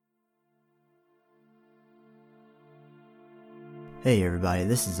Hey everybody,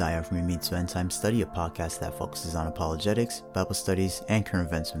 this is Zion from Meet to End Time Study, a podcast that focuses on apologetics, Bible studies, and current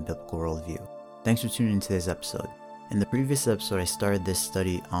events from biblical worldview. Thanks for tuning into this episode. In the previous episode, I started this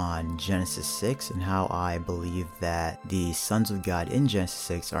study on Genesis 6 and how I believe that the sons of God in Genesis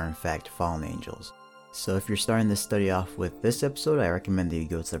 6 are in fact fallen angels. So if you're starting this study off with this episode, I recommend that you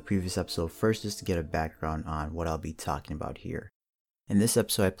go to the previous episode first just to get a background on what I'll be talking about here. In this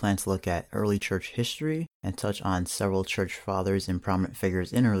episode, I plan to look at early church history and touch on several church fathers and prominent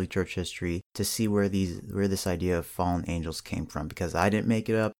figures in early church history to see where this idea of fallen angels came from, because I didn't make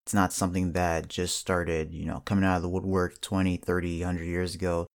it up. It's not something that just started, coming out of the woodwork 20, 30, 100 years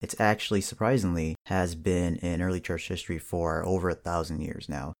ago. It's actually, surprisingly, has been in early church history for over 1,000 years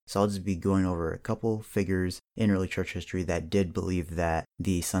now. So I'll just be going over a couple figures in early church history that did believe that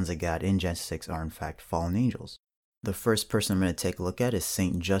the sons of God in Genesis 6 are in fact fallen angels. The first person I'm going to take a look at is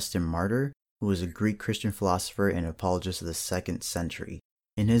Saint Justin Martyr, who was a Greek Christian philosopher and apologist of the 2nd century.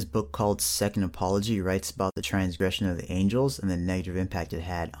 In his book called Second Apology, he writes about the transgression of the angels and the negative impact it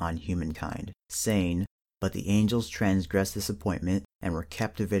had on humankind, saying, "But the angels transgressed this appointment, and were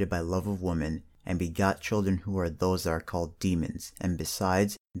captivated by love of woman, and begot children who are those that are called demons, and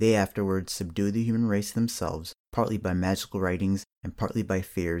besides, they afterwards subdued the human race themselves, partly by magical writings, and partly by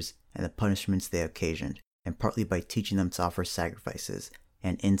fears, and the punishments they occasioned, and partly by teaching them to offer sacrifices,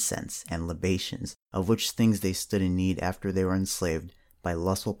 and incense, and libations, of which things they stood in need after they were enslaved by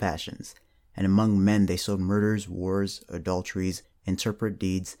lustful passions. And among men they sowed murders, wars, adulteries, interpret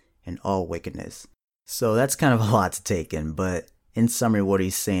deeds, and all wickedness." So that's kind of a lot to take in, but in summary what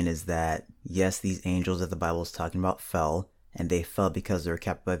he's saying is that, yes, these angels that the Bible is talking about fell, and they fell because they were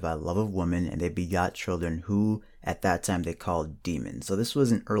captivated by the love of women, and they begot children who, at that time, they called demons. So this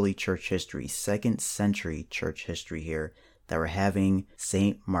was in early church history, 2nd century church history here, that we're having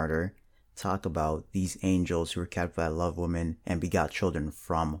Saint Martyr talk about these angels who were captivated by the love of women and begot children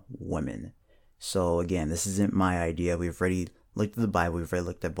from women. So again, this isn't my idea. We've already looked at the Bible. We've already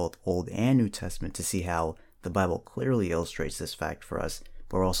looked at both Old and New Testament to see how the Bible clearly illustrates this fact for us,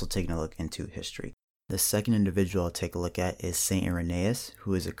 but we're also taking a look into history. The second individual I'll take a look at is Saint Irenaeus,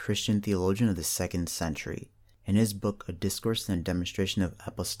 who is a Christian theologian of the 2nd century. In his book, A Discourse and a Demonstration of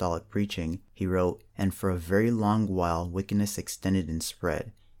Apostolic Preaching, he wrote, "And for a very long while wickedness extended and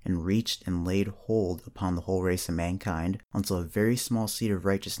spread, and reached and laid hold upon the whole race of mankind, until a very small seed of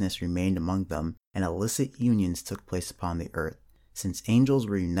righteousness remained among them, and illicit unions took place upon the earth. Since angels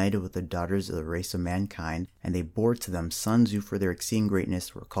were united with the daughters of the race of mankind, and they bore to them sons who for their exceeding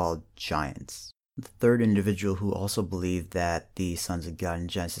greatness were called giants." The third individual who also believed that the sons of God in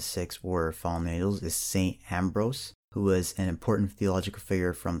Genesis 6 were fallen angels is Saint Ambrose, who was an important theological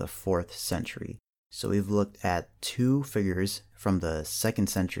figure from the 4th century. So we've looked at two figures from the 2nd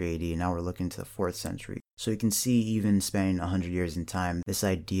century AD, and now we're looking to the 4th century. So you can see, even spanning 100 years in time, this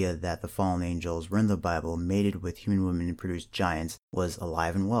idea that the fallen angels were in the Bible, mated with human women and produced giants, was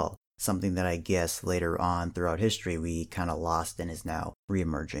alive and well. Something that I guess later on throughout history we kind of lost and is now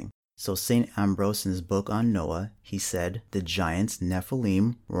re-emerging. So St. Ambrose, in his book on Noah, he said, "The giants,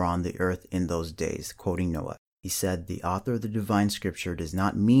 Nephilim, were on the earth in those days," quoting Noah. He said, "The author of the divine scripture does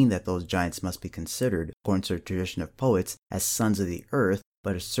not mean that those giants must be considered, according to the tradition of poets, as sons of the earth,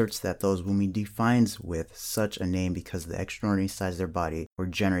 but asserts that those whom he defines with such a name because of the extraordinary size of their body were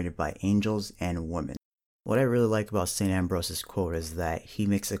generated by angels and women." What I really like about St. Ambrose's quote is that he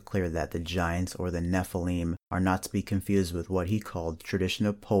makes it clear that the giants or the Nephilim are not to be confused with what he called tradition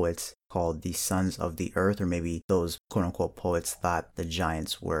of poets called the sons of the earth, or maybe those quote-unquote poets thought the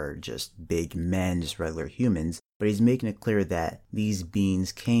giants were just big men, just regular humans, but he's making it clear that these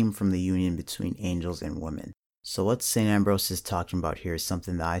beings came from the union between angels and women. So what St. Ambrose is talking about here is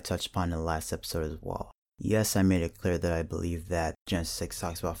something that I touched upon in the last episode as well. Yes, I made it clear that I believe that Genesis 6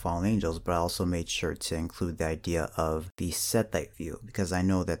 talks about fallen angels, but I also made sure to include the idea of the Sethite view, because I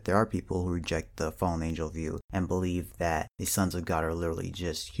know that there are people who reject the fallen angel view and believe that the sons of God are literally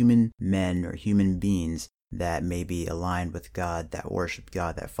just human men or human beings that may be aligned with God, that worship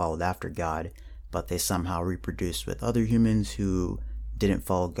God, that followed after God, but they somehow reproduced with other humans who didn't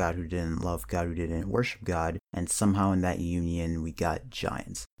follow God, who didn't love God, who didn't worship God, and somehow in that union we got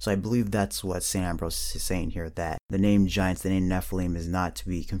giants. So I believe that's what St. Ambrose is saying here, that the name giants, the name Nephilim, is not to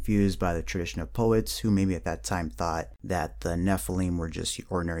be confused by the tradition of poets who maybe at that time thought that the Nephilim were just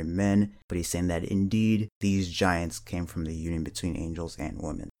ordinary men, but he's saying that indeed these giants came from the union between angels and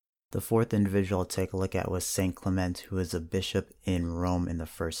women. The fourth individual I'll take a look at was St. Clement, who was a bishop in Rome in the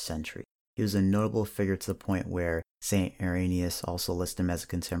 1st century. He was a notable figure to the point where St. Irenaeus also lists him as a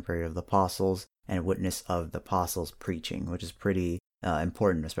contemporary of the apostles and a witness of the apostles' preaching, which is pretty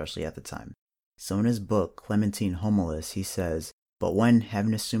important, especially at the time. So in his book, Clementine Homiles, he says, But when,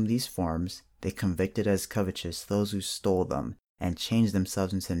 having assumed these forms, they convicted as covetous those who stole them, and changed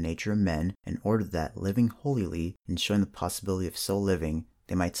themselves into the nature of men, in order that, living holily, and showing the possibility of so living,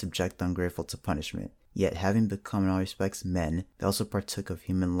 they might subject the ungrateful to punishment. Yet, having become in all respects men, they also partook of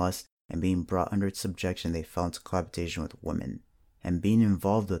human lust, and being brought under its subjection, they fell into cohabitation with women. And being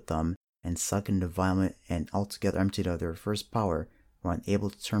involved with them, and sucked into violent and altogether emptied of their first power, were unable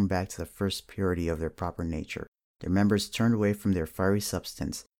to turn back to the first purity of their proper nature. Their members turned away from their fiery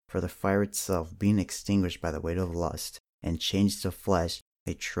substance, for the fire itself being extinguished by the weight of lust, and changed to flesh,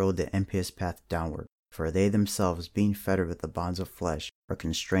 they trode the impious path downward. For they themselves, being fettered with the bonds of flesh, are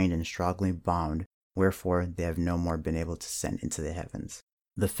constrained and strongly bound, wherefore they have no more been able to ascend into the heavens.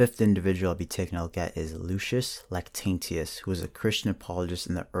 The fifth individual I'll be taking a look at is Lucius Lactantius, who was a Christian apologist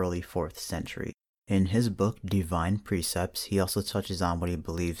in the early 4th century. In his book Divine Precepts, he also touches on what he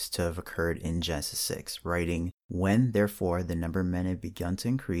believes to have occurred in Genesis 6, writing, "When, therefore, the number of men had begun to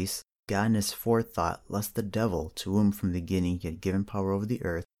increase, God in his forethought, lest the devil, to whom from the beginning he had given power over the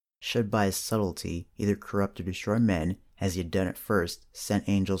earth, should by his subtlety either corrupt or destroy men, as he had done at first, sent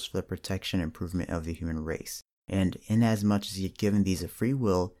angels for the protection and improvement of the human race. And inasmuch as he had given these a free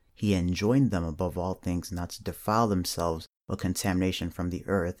will, he enjoined them above all things not to defile themselves with contamination from the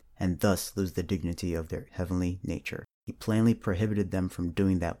earth, and thus lose the dignity of their heavenly nature. He plainly prohibited them from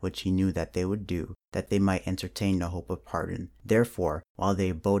doing that which he knew that they would do, that they might entertain no hope of pardon. Therefore, while they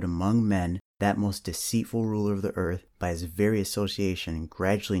abode among men, that most deceitful ruler of the earth, by his very association,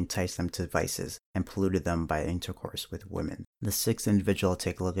 gradually enticed them to vices, and polluted them by intercourse with women." The sixth individual I'll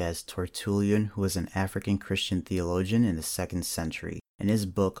take a look at is Tertullian, who was an African Christian theologian in the 2nd century. In his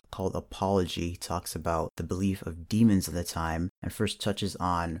book called Apology, he talks about the belief of demons of the time, and first touches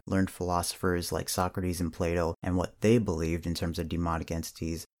on learned philosophers like Socrates and Plato and what they believed in terms of demonic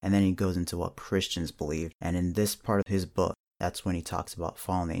entities, and then he goes into what Christians believed. And in this part of his book, that's when he talks about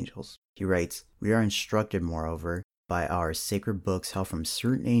fallen angels. He writes, "We are instructed, moreover, by our sacred books how from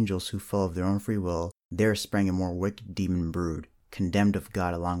certain angels who fell of their own free will, there sprang a more wicked demon brood, condemned of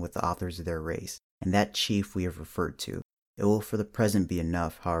God along with the authors of their race, and that chief we have referred to. It will for the present be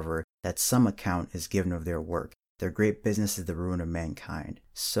enough, however, that some account is given of their work. Their great business is the ruin of mankind.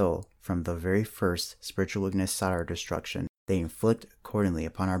 So, from the very first, spiritual wickedness sought our destruction. They inflict accordingly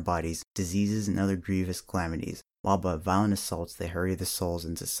upon our bodies diseases and other grievous calamities, while by violent assaults they hurry the souls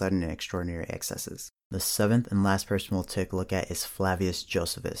into sudden and extraordinary excesses." The seventh and last person we'll take a look at is Flavius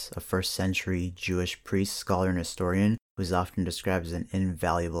Josephus, a 1st century Jewish priest, scholar, and historian who is often described as an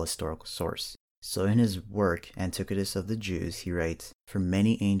invaluable historical source. So in his work, Antiquities of the Jews, he writes, "For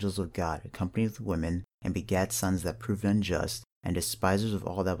many angels of God accompanied with women, and begat sons that proved unjust, and despisers of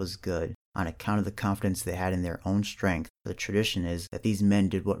all that was good, on account of the confidence they had in their own strength. The tradition is that these men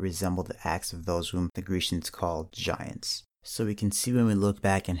did what resembled the acts of those whom the Grecians called giants." So we can see when we look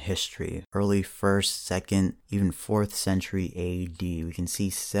back in history, early 1st, 2nd, even 4th century AD, we can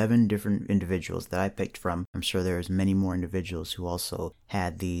see 7 different individuals that I picked from. I'm sure there's many more individuals who also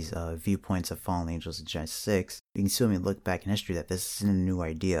had these viewpoints of fallen angels in Genesis 6. We can see when we look back in history that this isn't a new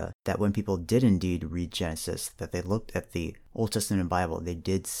idea, that when people did indeed read Genesis, that they looked at the Old Testament Bible, they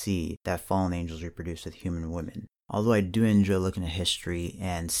did see that fallen angels reproduced with human women. Although I do enjoy looking at history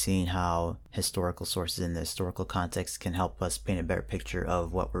and seeing how historical sources in the historical context can help us paint a better picture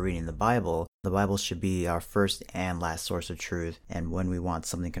of what we're reading in the Bible should be our first and last source of truth, and when we want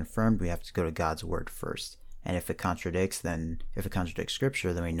something confirmed, we have to go to God's word first. And if it contradicts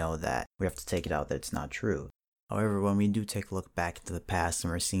scripture, then we know that we have to take it out that it's not true. However, when we do take a look back into the past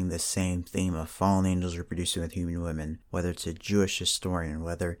and we're seeing the same theme of fallen angels reproducing with human women, whether it's a Jewish historian,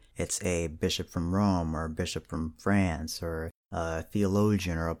 whether it's a bishop from Rome or a bishop from France or a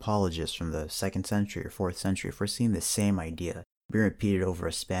theologian or apologist from the 2nd century or 4th century, if we're seeing the same idea being repeated over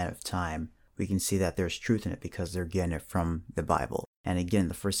a span of time, we can see that there's truth in it because they're getting it from the Bible. And again,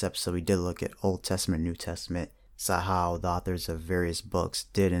 the first episode we did look at Old Testament, New Testament, saw how the authors of various books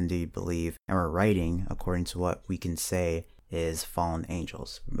did indeed believe and were writing according to what we can say is fallen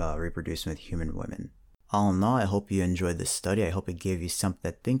angels reproducing with human women. All in all, I hope you enjoyed this study. I hope it gave you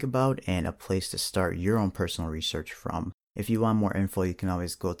something to think about and a place to start your own personal research from. If you want more info, you can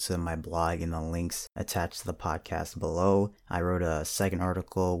always go to my blog and the links attached to the podcast below. I wrote a second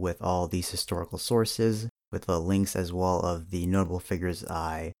article with all these historical sources, with the links as well of the notable figures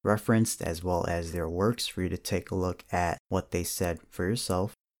I referenced, as well as their works for you to take a look at what they said for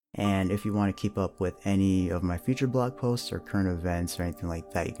yourself. And if you want to keep up with any of my future blog posts or current events or anything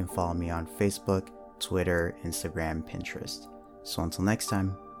like that, you can follow me on Facebook, Twitter, Instagram, Pinterest. So until next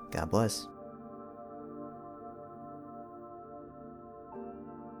time, God bless.